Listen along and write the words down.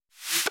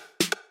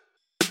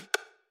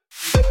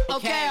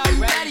Okay, are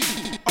you ready?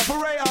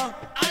 Operator,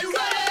 Are you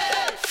ready?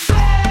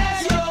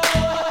 where's your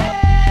head?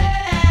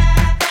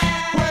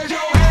 Where's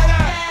your head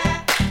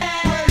at?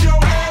 Where's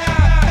your head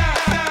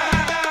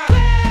at?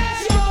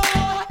 Where's your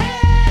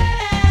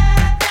head?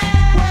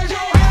 Where's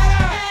your head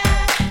at?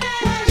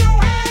 Where's your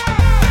head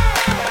at?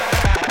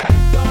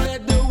 Don't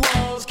let the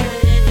walls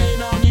cave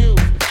in on you.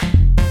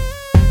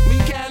 We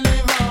can't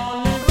live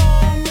on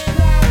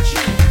without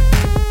you.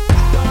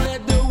 Don't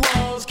let the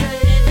walls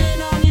cave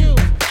in on you.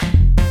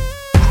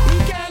 We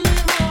can't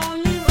live on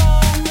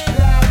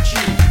without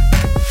you.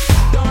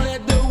 Don't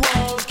let the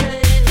walls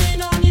cave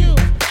in on you.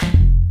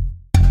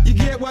 You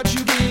get what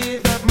you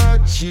give, that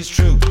much is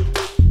true.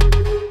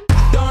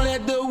 Don't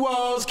let the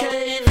walls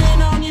cave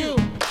in on you.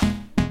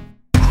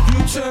 You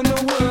turn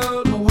the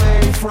world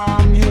away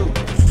from you.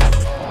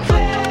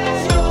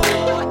 Where's your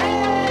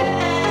head?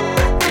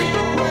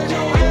 Where's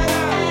your head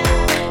at?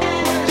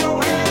 Where's your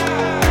head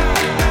at?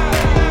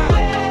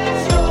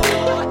 Where's your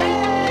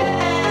head?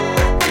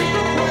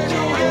 Where's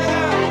your head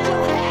at?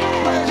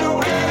 Where's your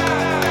head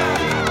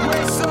at?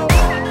 Where's so?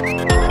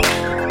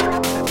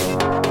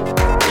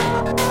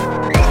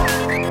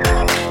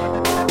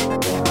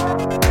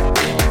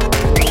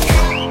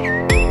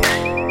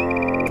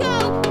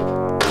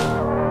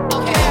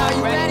 Okay, are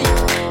you ready?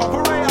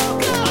 Operator,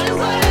 Are you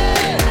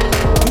ready?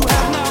 you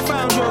have now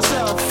found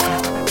yourself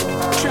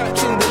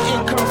trapped in the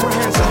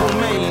incomprehensible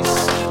maze.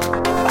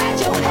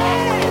 Where's your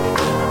head?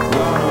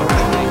 You're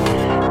alright.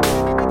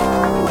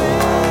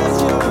 Where's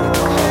your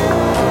head?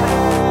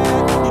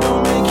 You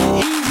don't make it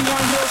easy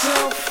on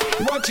yourself.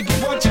 What you get,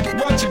 what you get,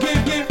 what you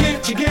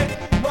get, you get,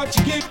 what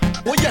you get.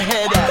 Where your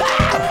head at?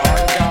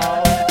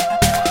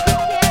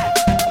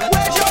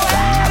 Where's your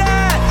head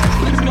at?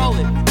 Let's roll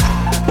it.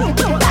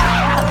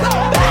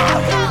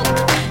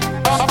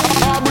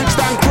 All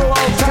Brixton crew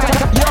outside.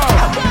 Yo,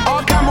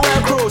 all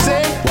Camberwell crews, eh?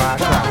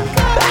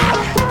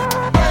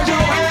 Where's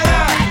your head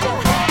at?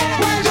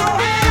 Where's your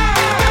head at?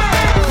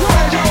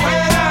 Where's your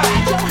head at?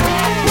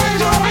 Where's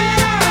your head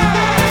at?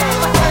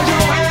 Where's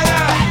your head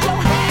at?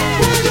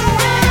 Where's your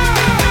head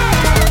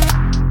at?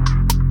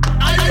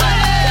 Are you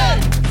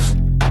ready?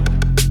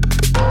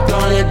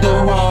 Don't let the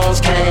walls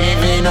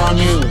cave in on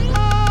you.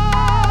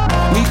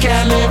 We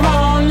can't live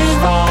on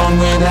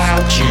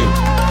without you.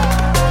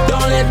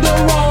 Don't let the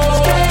walls